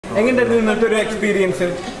എങ്ങനെയായിരുന്നു ഇന്നത്തെ ഒരു എക്സ്പീരിയൻസ്?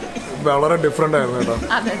 വളരെ ഡിഫറെന്റ് ആയിരുന്നു കേട്ടോ.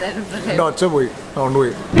 എന്റെ ഒച്ച പോയി, സൗണ്ട്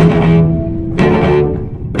പോയി.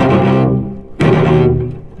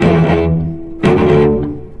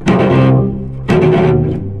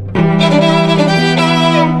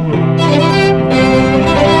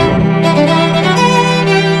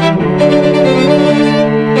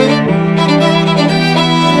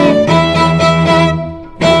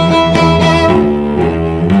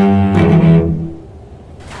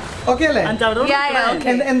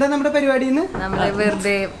 എന്താ നമ്മുടെ പരിപാടി? നമ്മള്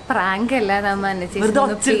വെറുതെ പ്രാങ്ക് അല്ല,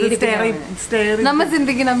 നമ്മ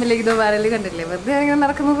ചിന്തിക്കും നമ്മളിലേക്ക് ഇത് വരല് കണ്ടില്ലേ, വെറുതെ ഇങ്ങനെ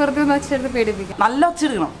നടക്കുമ്പോ വെറുതെ ഒന്ന് ഒച്ചെടുത്ത് പേടിപ്പിക്കും. നല്ല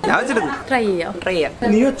ഒച്ചെടുക്കണം. ട്രൈ ചെയ്യാം.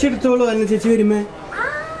 നീ ഒച്ചെടുത്തോളൂ അന്ന് ചേച്ചി വരുമ്പോ.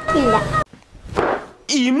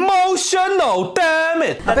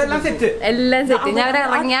 എല്ലാം സെറ്റ്. ഞാൻ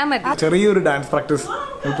ഇറങ്ങിയാ മതി. ചെറിയൊരു ഡാൻസ് പ്രാക്ടീസ്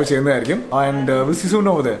ഇപ്പൊ ചെയ്യുന്നതായിരിക്കും. And will see soon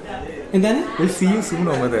over there. എന്താണ്? Will see you soon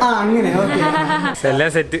over there. അങ്ങനെ എല്ലാം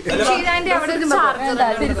സെറ്റ്.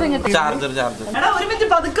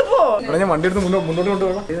 ഞാൻ വണ്ടി എടുത്ത് മുന്നോട്ട്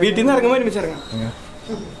കൊണ്ടുപോകണം. വീട്ടിൽ നിന്ന് ഇറങ്ങുമ്പോൾ ഒരുമിച്ച് ഇറങ്ങാം.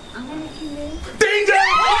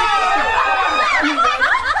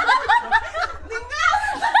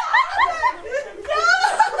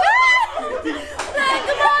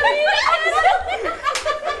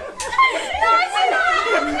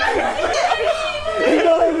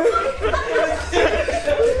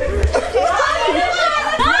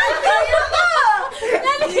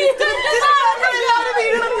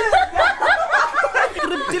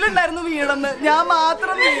 വീണെന്ന് ഞാൻ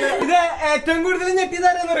മാത്രം. ഇത് ഏറ്റവും കൂടുതൽ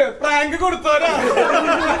ഞെട്ടിയതാരെന്ന് പറയോ? പ്രാങ്ക് കൊടുത്തോരാ.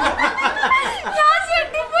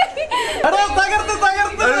 തകർത്ത്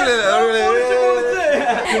തകർത്ത്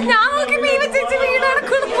ഞാൻ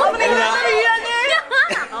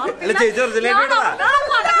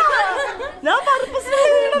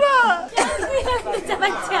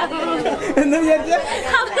എന്താ വിചാരിച്ച?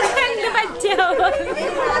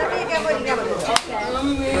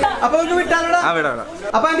 അപ്പൊ നമുക്ക് വിട്ടാലോടാ.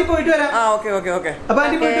 അപ്പൊ ആന്റി പോയിട്ട് വരാം. അപ്പൊ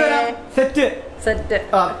ആന്റി പോയിട്ട് വരാം. Set set.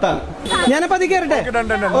 ഞാനപ്പോ അത് കയറട്ടെ.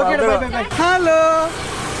 ഹലോ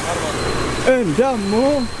എന്റെ അമ്മോ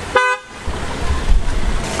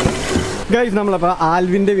ഗൈസ്, നമ്മളപ്പോ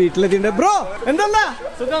ആൽവിന്റെ വീട്ടിലെത്തിണ്ട്. ബ്രോ എന്താ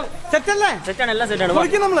സെറ്റല്ലേ?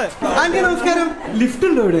 നമ്മള് ആന്റി നമസ്കാരം. ലിഫ്റ്റ്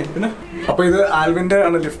ഉണ്ടോ ഇവിടെ? അപ്പൊ ഇത് ആൽവിന്റെ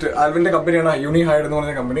ആണ് ലിഫ്റ്റ്. ആൽവിന്റെ കമ്പനിയാണ് യൂണി ഹൈഡ് എന്ന്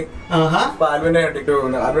പറഞ്ഞ കമ്പനി. അപ്പൊ ആൽവിന്റെ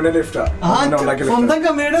ആൽവിന്റെ ലിഫ്റ്റാ. സ്വന്തം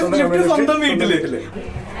കമ്പനിയുടെ ലിഫ്റ്റ് സ്വന്തം വീട്ടില്.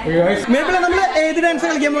 നമ്മള് ഏത് ഡാൻസ്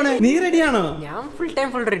കളിക്കാൻ പോണേ? നീ റെഡിയാണോ? ഞാൻ full time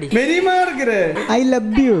full ready. Very Marg I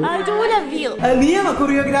love you. നീയാണോ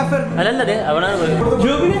കൊറിയോഗ്രാഫർ? അല്ലല്ലേ അവനാണ്.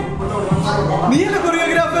 ജോബിന് നീയല്ലേ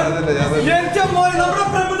കൊറിയോഗ്രാഫർ? നമ്മുടെ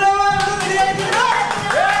Prabhudeva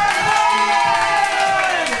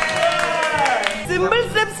simple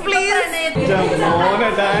steps please.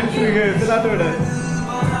 Dance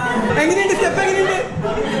എങ്ങനെയുണ്ട്? സ്റ്റെപ്പ് എങ്ങനെയുണ്ട്?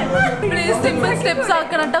 സിമ്പിൾ സ്റ്റെപ്സ്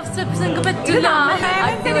ആക്കണം. ടഫ് സ്റ്റെപ്സ് എനിക്ക് പറ്റില്ല.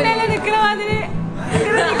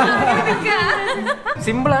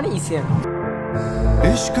 സിമ്പിൾ ആണ്, ഈസിയാണ്.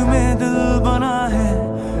 इश्क में दिल बना है,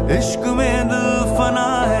 इश्क में दिल फना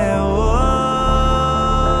है. ओ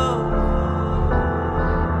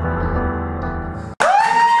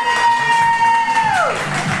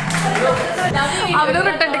അവര്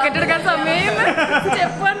റിട്ടേൺ ടിക്കറ്റ് എടുക്കാൻ സമയം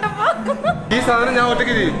സ്റ്റെപ്പ് കണ്ടപ്പോ ഈ സാധനം ഞാൻ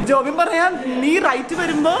ഒറ്റയ്ക്ക് ചെയ്യും. ജോബിൻ പറയാൻ നീ റൈറ്റ്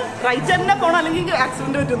വരുമ്പോ റൈറ്റ് തന്നെ പോണം, അല്ലെങ്കിൽ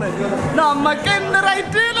ആക്സിഡന്റ് പറ്റുന്നത്. നമുക്ക് എന്ത്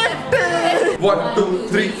റൈറ്റ് ലെഫ്റ്റ്. 1 2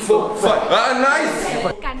 3 4 5. നൈസ്.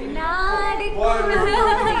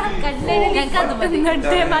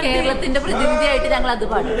 കേരളത്തിന്റെ പ്രതിനിധിയായിട്ട് ഞങ്ങൾ അത്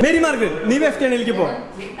പാടും. Very mark. നീ ലെഫ്റ്റ് ആണെങ്കിൽ പോ.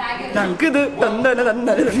 ഞങ്ങൾക്ക് ഇത്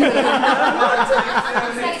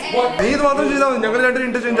നീ ഇത് മാത്രം ചെയ്താൽ മതി. ഞങ്ങൾ രണ്ടും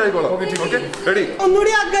ഇന്റർചേഞ്ച് ആയിക്കോളാം. Okay ready?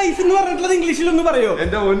 ഒന്നുകൂടി ആ ഗൈസ് എന്ന് പറഞ്ഞിട്ടുള്ളത് ഇംഗ്ലീഷിൽ ഒന്ന് പറയോ?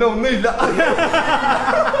 എന്റെ ഒന്നുമില്ല.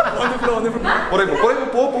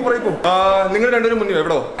 നിങ്ങൾ രണ്ടുപേരും മുന്നിൽ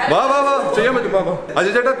എവിടോ? വാ ചെയ്യാൻ പറ്റും. വാ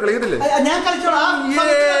അജയ് ചേട്ടാ കളിയത്തില്ലേ? ഞാൻ കളിച്ചോളാം.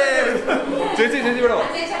 ചേച്ചി വിടോ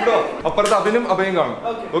അപ്പുറത്ത് അഭയം കാണും.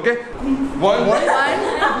 ഓക്കെ 1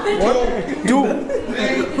 2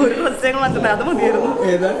 ഒരു ഡ്രസ് ഞങ്ങൾ മാറ്റണ്ടേ? അത് മതിയായിരുന്നു.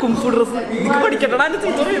 Kung fu dress പഠിക്കട്ടാ.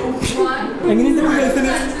 എങ്ങനെയുണ്ട്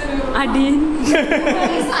അടിയൻ?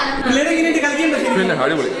 എങ്ങനെയുണ്ട് കളിക്കണ്ടോ? പിന്നെ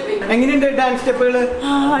അടിപൊളി. എങ്ങനെയുണ്ട് ഡാൻസ് സ്റ്റെപ്പുകള്?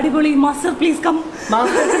 അടിപൊളി. Master please come.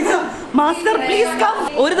 Master please come.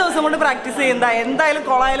 ഒരു ദിവസം കൊണ്ട് പ്രാക്ടീസ് ചെയ്യുന്ന എന്തായാലും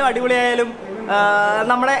കൊളായാലും അടിപൊളിയായാലും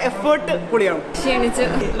നമ്മുടെ എഫേർട്ട് പൊളിയാണ്. ക്ഷണിച്ചു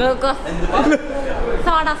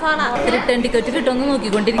റിട്ടേൺ ടിക്കറ്റ് കിട്ടുമെന്ന്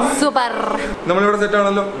നോക്കിക്കൊണ്ടിരിക്കും. സൂപ്പർ. നമ്മളിവിടെ സെറ്റ്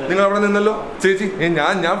ആണല്ലോ. നിങ്ങൾ അവിടെ നിന്നല്ലോ. ചേച്ചി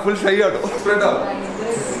ഞാൻ ഫുൾ ഷൈ ആട്ടോ.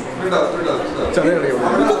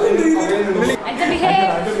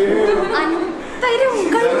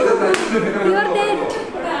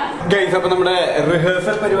 ഗൈസ്, അപ്പൊ നമ്മുടെ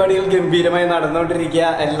റിഹേഴ്സൽ പരിപാടികൾ ഗംഭീരമായി നടന്നുകൊണ്ടിരിക്കുക.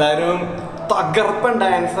 എല്ലാരും തകർപ്പൻ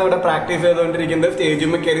ഡാൻസ് അവിടെ പ്രാക്ടീസ് ചെയ്തുകൊണ്ടിരിക്കുന്നത്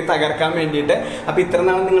സ്റ്റേജിൽ കയറി തകർക്കാൻ വേണ്ടിയിട്ട്. അപ്പൊ ഇത്ര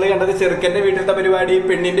നാളെ നിങ്ങൾ കണ്ടത് ചെറുക്കന്റെ വീട്ടിലത്തെ പരിപാടി,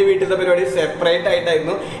 പെണ്ണിന്റെ വീട്ടിലത്തെ പരിപാടി സെപ്പറേറ്റ്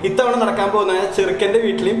ആയിട്ടായിരുന്നു. ഇത്തവണ നടക്കാൻ പോകുന്ന ചെറുക്കന്റെ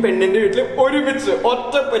വീട്ടിലും പെണ്ണിന്റെ വീട്ടിലും ഒരുമിച്ച്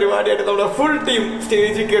ഒറ്റ പരിപാടിയായിട്ട് നമ്മുടെ ഫുൾ ടീം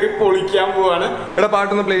സ്റ്റേജിൽ കയറി പൊളിക്കാൻ പോവാണ്. ഇവിടെ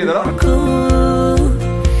പാട്ടൊന്ന് പ്ലേ ചെയ്തോ.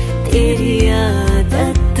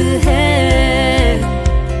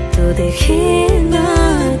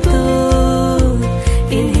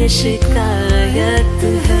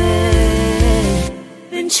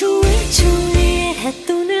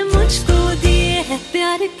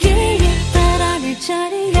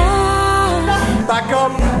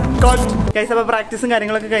 അപ്പൊ പ്രാക്ടീസും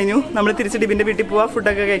കാര്യങ്ങളൊക്കെ കഴിഞ്ഞു. നമ്മൾ തിരിച്ച് ഡിബിന്റെ വീട്ടിൽ പോവാ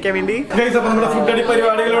ഫുഡൊക്കെ കഴിക്കാൻ വേണ്ടി. നമ്മുടെ ഫുഡ് അടി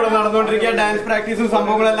പരിപാടികളോടെ നടന്നുകൊണ്ടിരിക്കുക. ഡാൻസ് പ്രാക്ടീസും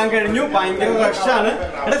സംഭവങ്ങളെല്ലാം കഴിഞ്ഞു. ഭയങ്കര റഷാണ്.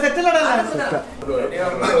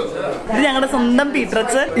 ഇത് ഞങ്ങളുടെ സ്വന്തം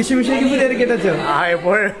പീറ്ററച്ച്.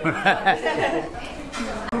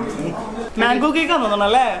 Mango cake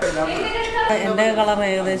ആണെന്നല്ലേ? എന്റെ കളർ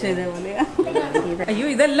ഏകദേശം ഇതേപോലെ. അയ്യോ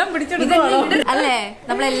ഇതെല്ലാം പിടിച്ചെടുക്കും അല്ലേ?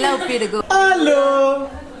 നമ്മളെല്ലാം ഒപ്പിയെടുക്കും. ഹലോ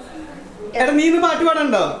എടാ, നീ ഇന്ന് പാട്ട്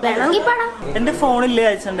പാടണ്ടോ? എന്റെ ഫോണില്ലേ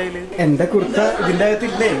അയച്ചണ്ടേല്? എന്റെ കുർത്ത ഇതിന്റെ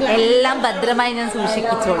അകത്തില്ലേ? എല്ലാം ഭദ്രമായി ഞാൻ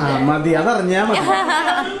സൂക്ഷിപ്പിച്ചോളാം. മതി, അതറിഞ്ഞാ മതി.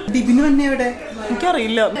 ഡിബിന് തന്നെ എവിടെ?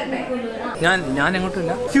 എനിക്കറിയില്ല. ഞാൻ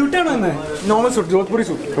എങ്ങോട്ടില്ല. ഷൂട്ടാണോ? Normal shoot, ജോധ്പൂരി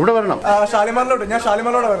shoot. ഇവിടെ വരണം. ഷാലിമാറിലോട്ട്. ഞാൻ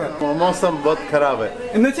ഷാലിമാറിലോട്ട് വരണം. മോശം ബോത്ത് ഖരാബ്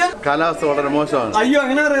എന്നുവെച്ചാ കാലാവസ്ഥ വളരെ മോശമാണ്. അയ്യോ,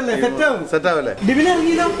 അങ്ങനെ പറയല്ലേ. സെറ്റാവല്ലേ? ഡിബിന്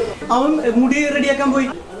ഇറങ്ങിയല്ലോ. അവൻ മുടി റെഡിയാക്കാൻ പോയി.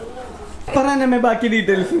 പറയാനമ്മേ ബാക്കി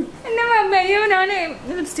ഡീറ്റെയിൽസ്.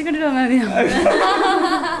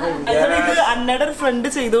 ഇത് അന്നയുടെ ഒരു ഫ്രണ്ട്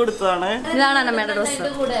ചെയ്തു കൊടുത്തതാണ്. ഇതാണ് അന്നമ്മയുടെ ഡ്രസ്.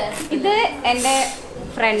 ഇത് എന്റെ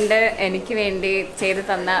ഫ്രണ്ട് എനിക്ക് വേണ്ടി ചെയ്തു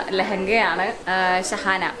തന്ന ലെഹങ്കയാണ്.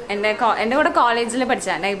 ഷഹാന എന്റെ കൂടെ കോളേജിൽ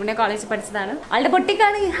പഠിച്ചതാണ്. നൈപുണ്യ കോളേജിൽ പഠിച്ചതാണ്. ആളുടെ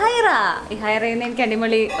പൊട്ടിക്കാണ് ഇഹായിറയിൽ എനിക്ക്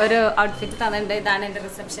അടിപൊളി ഒരു ഔട്ട്ഫിറ്റ് തന്നിട്ടുണ്ട്. ഇതാണ് എന്റെ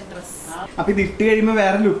റിസപ്ഷൻ ഡ്രസ്. അപ്പൊ ഇത് ഇട്ട് കഴിയുമ്പോ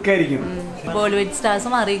വേറെ ലുക്ക് ആയിരിക്കും. ബോളിവുഡ്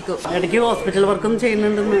സ്റ്റാർസും അറിയിക്കും. ഇടയ്ക്ക് ഹോസ്പിറ്റൽ വർക്കും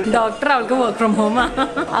ചെയ്യുന്നുണ്ടെന്ന്. ഡോക്ടർ അവൾക്ക് വർക്ക് ഫ്രം ഹോം.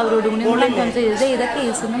 അവരോട് കൂടി ചെയ്ത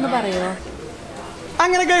കേസ് എന്ന് പറയോ?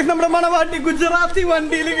 അങ്ങനെ കഴിച്ച് നമ്മുടെ മണവാട്ടി ഗുജറാത്തി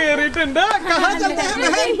വണ്ടിയിൽ കയറിയിട്ടുണ്ട്.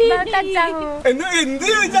 എന്ത്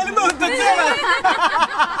ചോദിച്ചാലും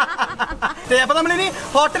അപ്പൊ നമ്മളിനി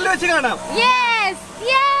ഹോട്ടലിൽ വെച്ച് കാണാം.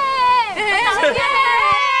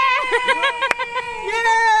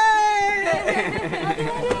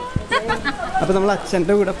 അപ്പൊ നമ്മൾ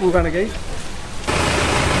അച്ഛന്റെ കൂടെ പോവാണ്. കൈ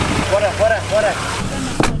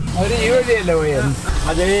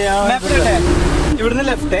ഇവിടുന്ന്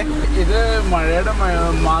ലെഫ്റ്റ്. ഇത് മഴയുടെ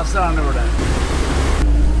മാസമാണ് ഇവിടെ.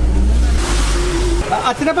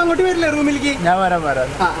 അച്ഛനപ്പം അങ്ങോട്ട് വരില്ലേ റൂമിലേക്ക്? ഞാൻ വരാം.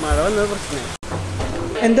 മഴ വന്നത് പ്രശ്നം.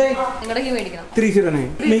 എന്തായി?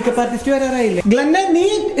 Makeup artist വരാറായില്ലേ? ഗ്ലെന്നെ, നീ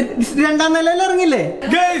 2ാം നിലയിൽ ഇറങ്ങില്ലേ?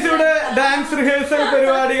 ഇവിടെ ഡാൻസ് റിഹേഴ്സൽ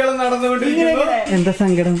പരിപാടികൾ നടന്നുകൊണ്ടിരിക്കുന്നു. എന്താ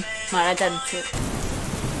സങ്കടം? മഴ ചതിച്ചു.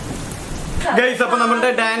 ഗൈസ്, അപ്പൊ നമ്മുടെ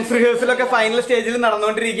ഡാൻസ് റിഹേഴ്സലൊക്കെ ഫൈനൽ സ്റ്റേജിൽ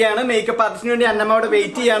നടന്നുകൊണ്ടിരിക്കുകയാണ്. മേക്കപ്പ് ആർട്ടിസ്റ്റിന് വേണ്ടി അന്നമ്മ അവിടെ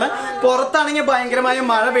വെയിറ്റ് ചെയ്യാണ്. പുറത്താണെങ്കിൽ ഭയങ്കരമായ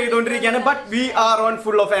മഴ പെയ്തുകൊണ്ടിരിക്കുകയാണ്. But we R on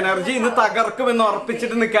full of energy. ഇന്ന് തകർക്കുമെന്ന്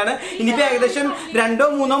ഉറപ്പിച്ചിട്ട് നിൽക്കാണ്. ഇനിയിപ്പോ ഏകദേശം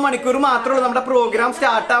 2-3 മണിക്കൂർ മാത്രമേ ഉള്ളൂ നമ്മുടെ പ്രോഗ്രാം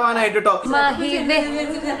സ്റ്റാർട്ട് ആവാനായിട്ട് കേട്ടോ.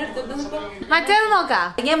 മറ്റേത് നോക്കാം.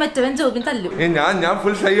 മറ്റവൻ ചോദ്യം തല്ലും. ഞാൻ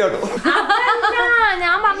ഫുൾ ഷൈ ആട്ടോ.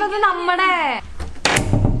 ഞാൻ പറഞ്ഞത് നമ്മുടെ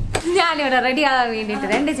ഞാനിവിടെ റെഡി ആവാൻ വേണ്ടിട്ട്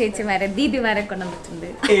 2 ചേച്ചിമാരെ ദീദിമാരെ കൊണ്ടുവന്നിട്ടുണ്ട്.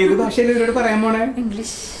 ഏത് ഭാഷയിൽ ഇവരോട് പറയാൻ പോണേ?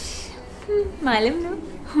 ഇംഗ്ലീഷ്. मालूम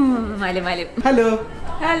हेलो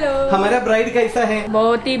हेलो हमारा ब्राइड कैसा है?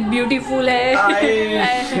 बहुत ही ब्यूटीफुल है।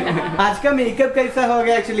 आज का मेकअप कैसा हो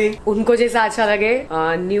गया? एक्चुअली उनको जैसा अच्छा लगे,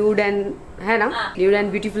 न्यूड एंड है ना, nude and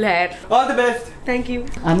beautiful hair. All the best. Thank you.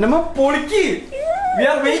 अन्नമ്മ പൊളിക്ക്, we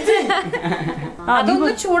are waiting.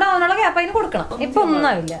 അതൊന്ന് ചൂടാവാനുള്ള ഗ്യാപ്പ് അതിന് കൊടുക്കണം. ഇപ്പൊ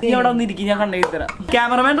ഒന്നുമില്ല. നീ അവിടെ ഒന്നിരിക്കും, ഞാൻ കണ്ടു തരാം.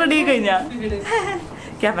 ക്യാമറമാൻ റെഡി ആയി കഴിഞ്ഞാ?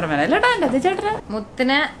 ക്യാമറമാൻ അല്ല ചേട്ടന്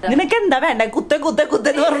മുത്തിനെ നിനക്ക് എന്താ വേണ്ട? കുത്തെ കുത്തെ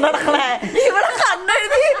കുത്തെന്ന് പറഞ്ഞു നടക്കണേ. ഇവിടെ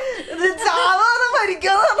കണ്ണെഴുതി ചാവാതെ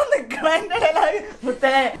മരിക്കാതെ നിക്കണേ.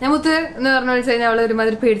 ഞാൻ മുത്ത് എന്ന് പറഞ്ഞു വിളിച്ചു കഴിഞ്ഞാൽ അവള്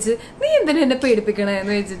ഒരുമാതിരി പേടിച്ച്, നീ എന്തിനാ എന്നെ പേടിപ്പിക്കണേ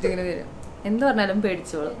എന്ന് വെച്ചിട്ട് ഇങ്ങനെ വരും. എന്ത് പറഞ്ഞാലും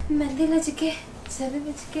പേടിച്ചോളും.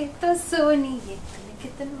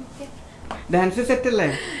 ഡാൻസ് സെറ്റ് അല്ലേ?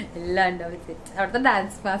 എല്ലാം ഉണ്ടാവും സെറ്റ്. അവിടുത്തെ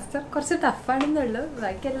ഡാൻസ് മാസ്റ്റർ കുറച്ച് ടഫാണെന്നുള്ളൂ,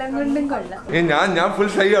 ബാക്കി എല്ലാം കൊണ്ടും കൊള്ളാം. ഞാൻ ഫുൾ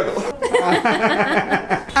ഷൈ ആട്ടോ.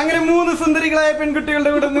 അങ്ങനെ 3 സുന്ദരികളായ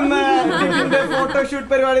പെൺകുട്ടികളുടെ കൂടെ നിന്ന് ഫോട്ടോഷൂട്ട്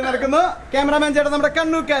പരിപാടി നടക്കുന്നു. ക്യാമറാമാൻ ചേട്ടൻ നമ്മുടെ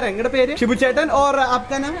കണ്ണൂക്കാരൻ, നിങ്ങളുടെ പേര് ഷിബു ചേട്ടൻ. और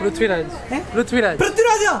आपका नाम? पृथ्वीराज.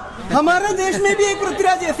 हमारे देश में भी एक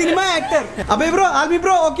पृथ्वीराज है, सिनेमा एक्टर. अबे ब्रो, आलमी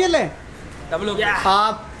ब्रो ओके ले?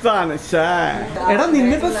 आप ആണ്. എടാ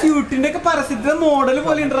നിന്നിപ്പോ സ്യൂട്ടിന്റെ ഒക്കെ പരസ്യത്തിന്റെ മോഡൽ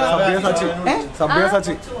പോലെ സബ്യ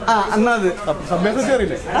സച്ചി എന്നാ അത് സബ്യ സച്ചി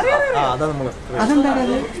അറിയില്ലേ? അതാ നമ്മള് അതെന്താണ്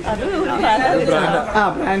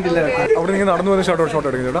ബ്രാൻഡില്ല. അവിടെ നിങ്ങൾ നടന്നു പോകുന്ന ഷോർട്ട്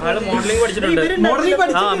എടുക്കുന്നുണ്ട്.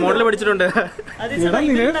 മോഡലിംഗ് പഠിച്ചിട്ടുണ്ട്.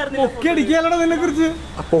 പൊക്കി അടിക്കാലോ നിന്നെ കുറിച്ച്.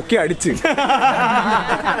 പൊക്കി അടിച്ച്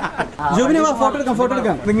ജോബിനെ ഫോട്ടോ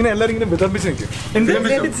എടുക്കാം. ഇങ്ങനെ എല്ലാരും ഇങ്ങനെ വിതർമ്മിച്ച് നിൽക്കും.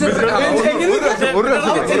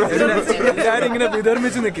 ഞാനിങ്ങനെ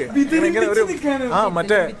വിതർമ്മിച്ച് നിൽക്കേ.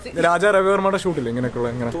 മറ്റേ രാജാ രവിവർമ്മയുടെ ഷൂട്ടില്ലേ ഇങ്ങനെയൊക്കെയുള്ള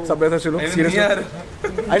ഇങ്ങനെ സഭ്യദർശിലും സീരിയസ്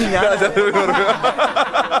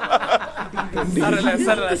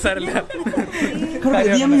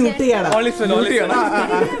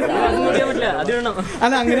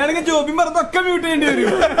അല്ല അങ്ങനെയാണെങ്കിൽ ജോബിൻ പറഞ്ഞൊക്കെ മ്യൂട്ട് ചെയ്യേണ്ടി വരും.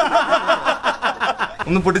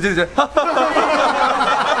 ഒന്ന് പൊട്ടിച്ചിരിച്ച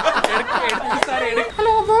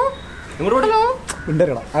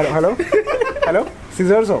ഹലോ ഹലോ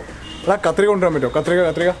സിസേഴ്സോ? എടാ കത്രിക കൊണ്ടുവരാൻ പറ്റുമോ?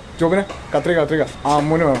 കത്രിക ജോബിനെ കത്രിക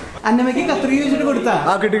അമ്മൂന് വേണം. അന്നമ്മക്ക് കത്രിക വെച്ചിട്ട് കൊടുത്താ?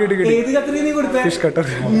 കിട്ടി ഏത് കത്രിക നീ കൊടുത്തേ? Fish cutter.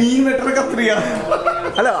 മീൻ വെട്ടർ കത്രിക.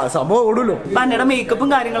 അല്ല സംഭവം ഓടുമല്ലോ. അന്നയുടെ മേക്കപ്പും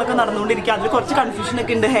കാര്യങ്ങളൊക്കെ നടന്നുകൊണ്ടിരിക്കുക. അതിൽ കുറച്ച് കൺഫ്യൂഷൻ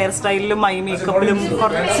ഒക്കെ ഉണ്ട്. ഹെയർ സ്റ്റൈലിലും ഐ മേക്കപ്പിലും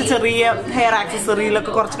കുറച്ച് ചെറിയ ഹെയർ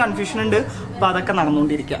ആക്സസറിയിലൊക്കെ കുറച്ച് കൺഫ്യൂഷൻ ഉണ്ട്. അപ്പൊ അതൊക്കെ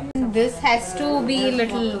നടന്നുകൊണ്ടിരിക്കുക. This has to be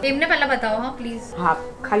little. Temne pehla batao ha please. हाँ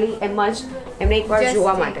खाली emerge हमने एक बार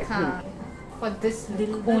जुआ मारे. For this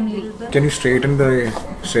look only. Can you straighten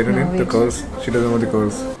it? The curls. She doesn't want the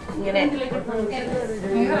curls. इങ്ങനെ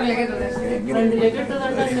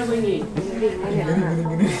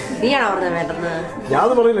നീയാണോ പറഞ്ഞത് വേണ്ടെന്ന്? ഞാൻ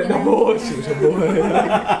പറയില്ല.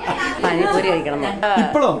 പാനിപൂരി കഴിക്കണം.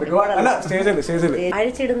 ഇപ്പോഴോ? അല്ല സ്റ്റേജിൽ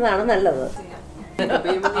അഴിച്ചിടുന്നതാണ് നല്ലത്.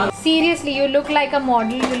 Seriously, you look like a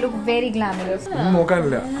model. You look very glamorous.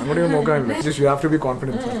 നോക്കാനില്ല, അങ്ങോട്ട് നോക്കാനില്ല. Just you have to be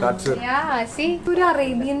confident. That's it. Yeah, see. ഒരു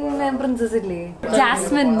അറേബ്യൻ പ്രിൻസസ് ഇല്ലേ,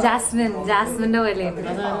 ജാസ്മിന്റെ പോലെ.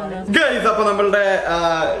 ഗൈസ്, അപ്പൊ നമ്മളുടെ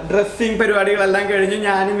ഡ്രസ്സിംഗ് പരിപാടികളെല്ലാം കഴിഞ്ഞ്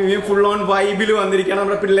ഞാനും ഇവയും ഫുൾ ഓൺ വൈബിൽ വന്നിരിക്കുകയാണ്.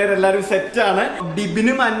 നമ്മുടെ പിള്ളേരെല്ലാരും സെറ്റ് ആണ്.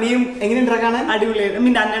 ഡിബിനും അന്നയും എങ്ങനെയുണ്ടാ കാണാൻ? അടിപൊളി.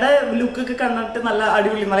 അന്നയുടെ ലുക്ക് ഒക്കെ കണ്ടിട്ട് നല്ല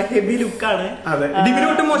അടിപൊളി, നല്ല ഹെവി ലുക്കാണ്. അതെ,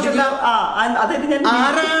 ഡിബിനോട്ട് മോശമില്ല. അതായത് ഞാൻ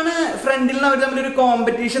ആരാണ് ഫ്രണ്ടിൽ അവർ തമ്മിൽ ഒരു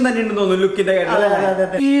കോമ്പറ്റീഷൻ തന്നെ ഉണ്ടെന്ന് തോന്നുന്നു ലുക്കിന്റെ കാര്യം.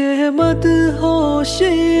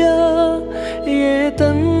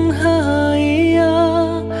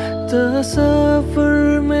 तसव्वुर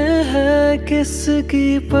में है किसकी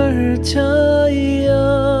परछाइयाँ,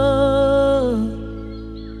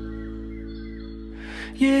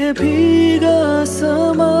 ये भीगा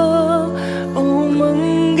समा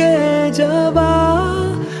उमंगे जवा.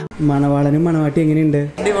 മണവാളനും മണവാട്ടി എങ്ങനെയുണ്ട്?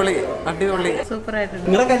 അടിപൊളി സൂപ്പർ ആയിട്ട്.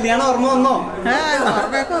 നിങ്ങളുടെ കല്യാണം ഓർമ്മ വന്നോ?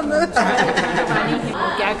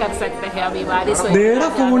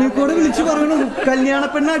 ഫോണിൽ കൂടെ വിളിച്ചു പറയണു കല്യാണ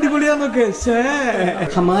പെണ്ണ് അടിപൊളിയാന്നൊക്കെ.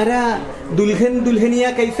 ഹമാരാ ദുൽഹൻ ദുൽഹനിയ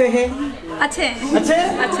കൈസേ ഹേ?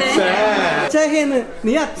 അച്ഛേന്ന്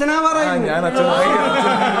നീ അച്ഛനാ പറയുന്നു. ഞാൻ അച്ഛനായി.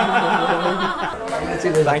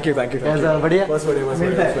 Thank you. बढ़िया.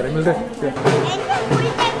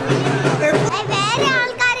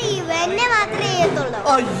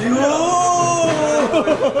 അയ്യോ,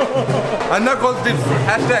 Anna calls tips.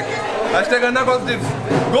 Hashtag Anna calls tips.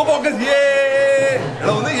 Go focus.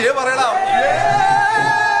 എടാ ഒന്ന് പറയടാ.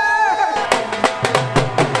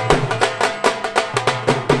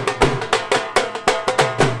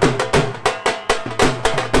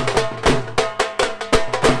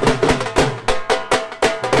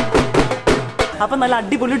 അപ്പൊ നല്ല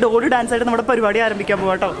അടിപൊളി ഡോൾ ഡാൻസ് ആയിട്ട് നമ്മുടെ പരിപാടി ആരംഭിക്കാൻ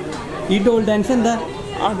പോവാട്ടോ. ഈ ഡോൾ ഡാൻസ് എന്താ?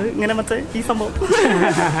 അത് ഇങ്ങനെ മറ്റേ ഈ സംഭവം.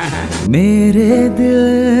 मेरे दिल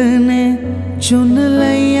ने चुन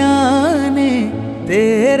लिया ने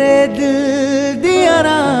तेरे दिल दिया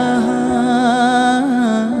रहा,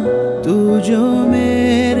 तू जो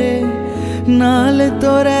मेरे नाल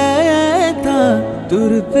तो रहता,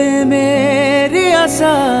 तुर पे मेरी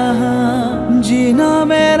आशा, जीना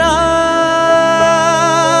मेरा.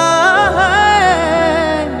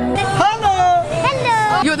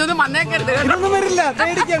 ഇതൊന്നും വരില്ല,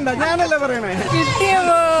 പേടിക്കണ്ട, ഞാനല്ല പറയണേ.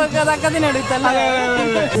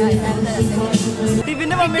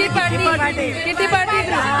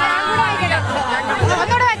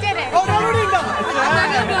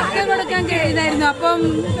 കൊടുക്കാൻ കഴിയുമായിരുന്നു, അപ്പം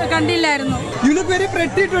കണ്ടില്ലായിരുന്നു. You look very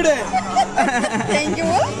pretty today. Thank you.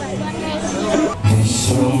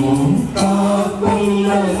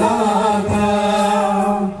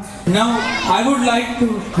 Now I would like to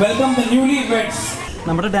welcome the newlyweds.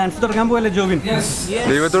 നമ്മുടെ ഡാൻസ് തുടങ്ങാൻ പോയല്ലേ ജോബിൻ?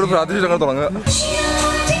 ദൈവത്തോട് പ്രാർത്ഥിച്ചു ഞങ്ങൾ തുടങ്ങുക.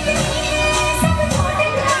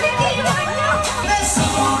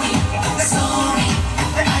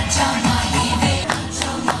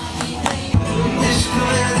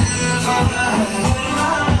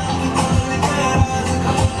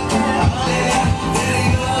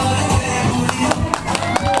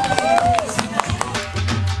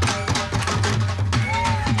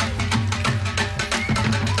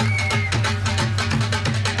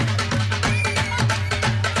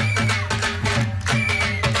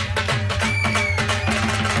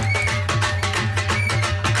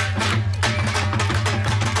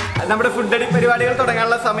 നമ്മുടെ ഫുഡ് അടി പരിപാടികൾ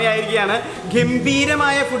തുടങ്ങാനുള്ള സമയമായിരിക്കുകയാണ്.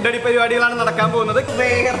 ഗംഭീരമായ ഫുഡ് അടി പരിപാടികളാണ് നടക്കാൻ പോകുന്നത്.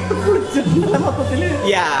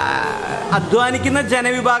 അധ്വാനിക്കുന്ന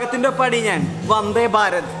ജനവിഭാഗത്തിന്റെ ഒപ്പടി ഞാൻ വന്ദേ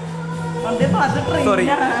ഭാരത്, സോറി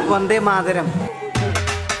വന്ദേ മാതരം.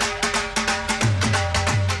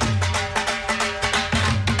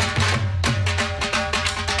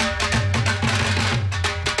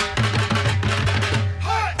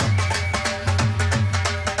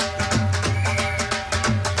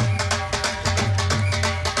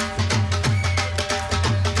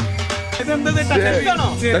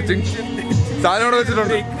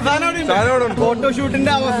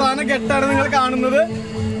 ഫോട്ടോഷൂട്ടിന്റെ അവസാന ഘട്ടമാണ് നിങ്ങൾ കാണുന്നത്.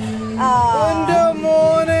 എന്റെ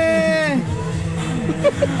മോനെ,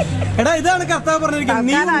 എടാ ഇതാണ് കർത്താവ് പറഞ്ഞിരിക്കുന്നത്,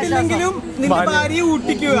 നീ ഊട്ടില്ലെങ്കിലും നിന്റെ ഭാര്യയെ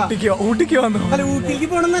ഊട്ടിക്കുക. അല്ല, ഊട്ടിക്ക്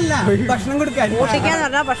പോണെന്നല്ല, ഭക്ഷണം കൊടുക്കാൻ.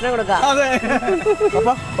 ഭക്ഷണം കൊടുക്കാം. അതെ.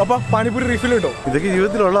 പാനിപ്പൂരി റീഫിൽ കിട്ടോ? ഇതൊക്കെ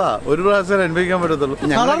ജീവിതത്തിലുള്ള ഒരു പ്രാവശ്യം അനുഭവിക്കാൻ പറ്റത്തുള്ളൂ.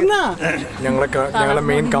 ഞങ്ങളുടെ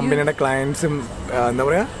മെയിൻ കമ്പനിയുടെ ക്ലയൻസും എന്താ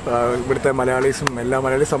പറയാ ഇവിടുത്തെ മലയാളീസും എല്ലാ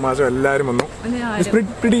മലയാളി സമാജവും എല്ലാവരും വന്നു.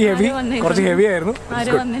 ഹെവി, കുറച്ച് ഹെവി ആയിരുന്നു.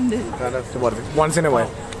 Once in A while.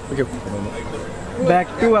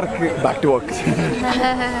 Back to work.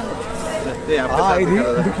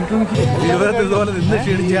 ജീവിതത്തിൽ ഇതുപോലെ നിന്ന്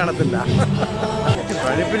ക്ഷീണിച്ച് കാണത്തില്ല.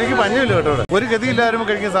 പാനിപ്പൂരിക്ക് പഞ്ഞമില്ല കേട്ടോ. ഒരു ഗതിയില്ലാരും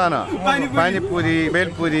കഴിക്കുന്ന സാധനമാണ് പാനിപ്പൂരി,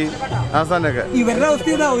 ബേൽപൂരി, ആ സാധനമൊക്കെ. ഇവരുടെ അവസ്ഥ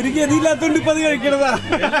ഇതാ, ഒരു ഗതിയില്ലാത്തോണ്ട് ഇപ്പൊ അത് കഴിക്കണതാ.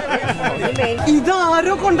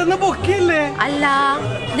 ഇതാരോ കൊണ്ടുവന്ന ബൊക്കയല്ലേ? അല്ല,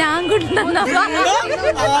 ഞാൻ കൊണ്ടുവന്ന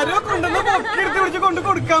ആരോ കൊണ്ടുവന്ന ബൊക്കെ എടുത്ത് പിടിച്ച് കൊണ്ട്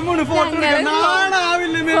കൊടുക്കാൻ പോണ്. ഫോട്ടോ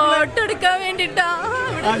എടുക്കാൻ വേണ്ടിട്ടാ.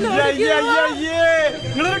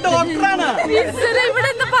 നിങ്ങളൊരു ഡോക്ടറാണ്.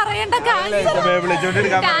 ഇവിടെ പറയണ്ട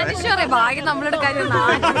ഭാഗ്യം നമ്മളെടുക്കാൻ.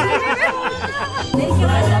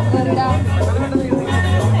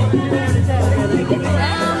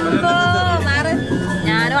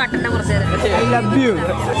 ഞാനും അട്ടന്റെ കുറച്ച്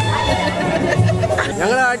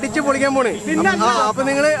ഞങ്ങൾ അടിച്ച് പൊളിക്കാൻ പോണേ. അപ്പൊ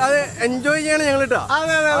നിങ്ങള് അത് എൻജോയ് ചെയ്യണം. ഞങ്ങൾ ഇട്ടാ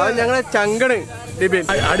ഞങ്ങളെ ചങ്കണ്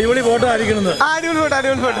അടിപൊളി ഫോട്ടോ ആയിരിക്കണം. അടിപൊളി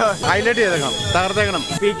ഫോട്ടോ ഹൈലൈറ്റ് ചെയ്തേക്കണം, തകർത്തേക്കണം.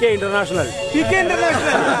 PK international.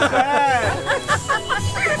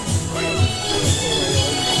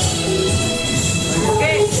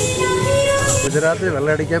 ഗുജറാത്തിൽ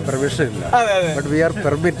വെള്ളമടിക്കാൻ പെർമിഷൻ ഇല്ല, ബട്ട് വി ആർ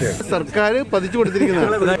പെർമിറ്റഡ്. സർക്കാർ പതിച്ചു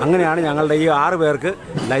കൊടുത്തിരിക്കുന്നത്. അങ്ങനെയാണ് ഞങ്ങളുടെ ഈ 6 പേർക്ക്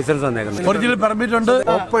ലൈസൻസ് തന്നേക്കുന്നത്. ഒറിജിനൽ പെർമിറ്റ് ഉണ്ട്.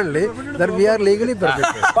 Openly V R legally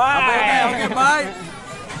permitted.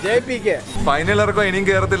 Final ഇറക്കോ ഇനിയും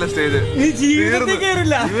കേറത്തില്ല സ്റ്റേജ്. ജീവിതത്തിൽ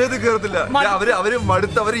കേറത്തില്ല. അവര്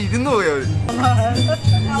മടുത്ത് അവര് ഇരുന്നു പോയി. അവര്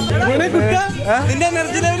നിന്റെ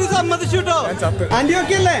എനർജി ലെവൽ സമ്മതിച്ചു കേട്ടോ. ആന്റി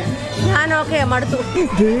ഓക്കെ അല്ലേ? ഞാൻ ഓക്കെ, മടുത്തു.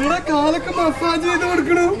 കാലൊക്കെ മസാജ് ചെയ്ത്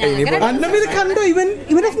കൊടുക്കണു. അന്നം ഇത് കണ്ടോ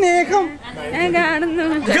ഇവന്റെ സ്നേഹം കാണുന്നു.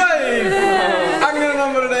 അങ്ങനെ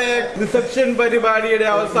നമ്മളുടെ റിസപ്ഷൻ പരിപാടിയുടെ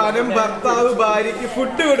അവസാനം ഭർത്താവ് ഭാര്യക്ക്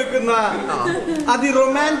ഫുഡ് കൊടുക്കുന്ന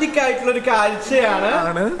അതിറൊമാൻറ്റിക് ആയിട്ടുള്ള ഒരു കാഴ്ചയാണ്.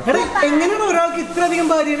 എങ്ങനെയാണ് ഒരാൾക്ക് ഇത്രയധികം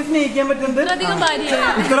ഭാര്യയെ സ്നേഹിക്കാൻ പറ്റുന്നത്?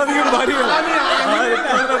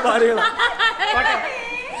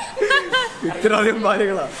 ഇത്രയധികം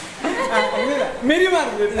ഭാര്യകളാ.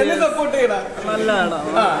 എന്നെ സപ്പോർട്ട് ചെയ്യണ നല്ലതാണ്.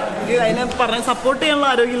 അതിനെ പറഞ്ഞ സപ്പോർട്ട് ചെയ്യാനുള്ള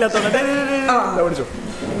ആരോഗ്യം ഇല്ലാത്തോണ്ട്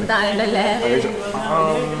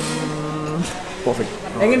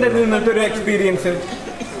എങ്ങനെയായിരുന്നു ഇന്നത്തെ ഒരു എക്സ്പീരിയൻസ്?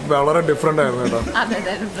 വളരെ ഡിഫറെന്റ് ആയിരുന്നു കേട്ടോ.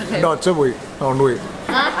 എന്റെ ഒച്ച പോയി, സൗണ്ട് പോയി.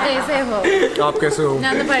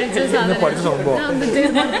 പഠിച്ച സംഭവം.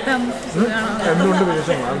 എന്തുകൊണ്ട്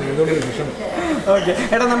വിശേഷം? ഓക്കെ,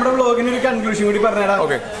 എടാ നമ്മുടെ വ്ളോഗിന് ഒരു കൺക്ലൂഷൻ കൂടി പറഞ്ഞേടാ.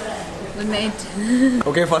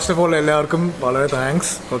 ഓക്കെ, ഫസ്റ്റ് ഓഫ് ഓൾ എല്ലാവർക്കും വളരെ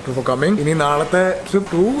താങ്ക്സ് ഫോർ കമ്മിങ്. ഇനി നാളത്തെ trip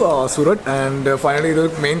to Surat and finally ഇത്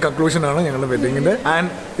മെയിൻ കൺക്ലൂഷൻ ആണ് ഞങ്ങളുടെ വെഡിങ്ങിന്റെ. ആൻഡ്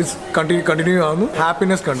ഇറ്റ്സ് കണ്ടിന്യൂ ആവുന്നു.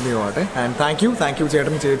 ഹാപ്പിനെസ് കണ്ടിന്യൂ ആവട്ടെ. ആൻഡ് താങ്ക് യു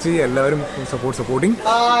ചേട്ടൻ, ചേച്ചി, എല്ലാവരും സപ്പോർട്ടിങ്.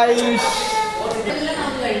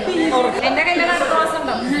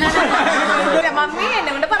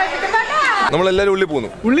 നമ്മളെല്ലാരും ഉള്ളിൽ പോകുന്നു.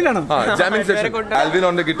 ഉള്ളിലാണോ? Jamming session. Alvin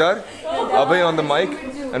on the guitar, Abhay on the mic,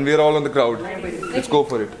 and we are all on the crowd. Let's go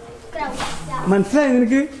for it. മനസ്സിലായി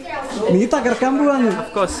നിനക്ക്? നീ തകർക്കാൻ പോവാന്ന്.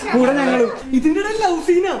 കൂടെ ഞങ്ങളും. ഇതിന്റെ ലവ്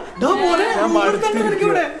സീനാ.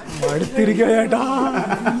 ചേട്ടാ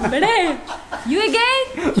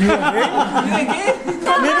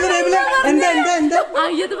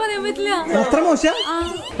അത്ര മോശം.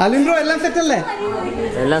 അലിൻബ്രോ എല്ലാം സെറ്റ് അല്ലേ?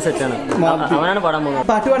 എല്ലാം സെറ്റാണ്. അവനാണ് പാടാൻ പോകുന്നത്.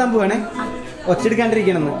 പാട്ട് പാടാൻ പോവാണേ,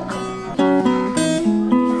 ഒച്ചെടുക്കാണ്ടിരിക്കണമെന്ന്.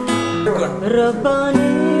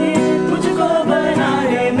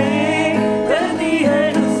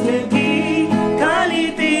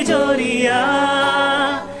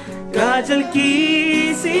 काजल की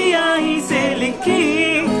सियाही से लिखी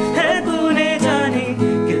है तूने जाने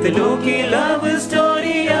कितनों की लव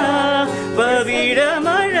स्टोरिया पवीड़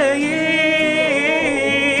मഴയേ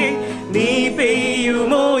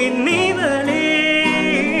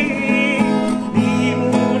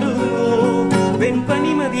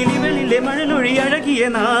മഴലൊഴി അഴകിയ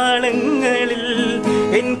നാളങ്ങളിൽ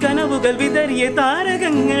എൻ കനവുകൾ വിതറിയ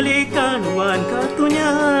താരകങ്ങളെ കാണുവാൻ കാത്തു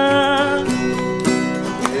ഞാൻ.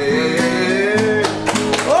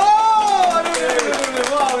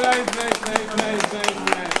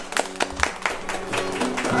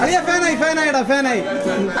 ഫാനായി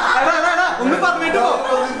ഒന്ന് പറഞ്ഞിട്ട് പോ.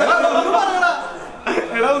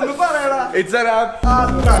 ഒന്ന് പറയടാ. It's a wrap.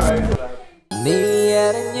 നീ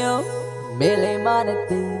അറിഞ്ഞോ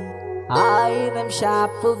മേലെമാനത്ത് 1000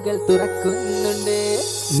 ഷാപ്പുകൾ തുറക്കുന്നുണ്ട്.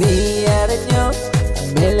 നീ അറിഞ്ഞോ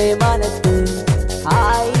മേലെമാനത്ത്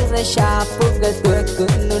 1000 ഷാപ്പ്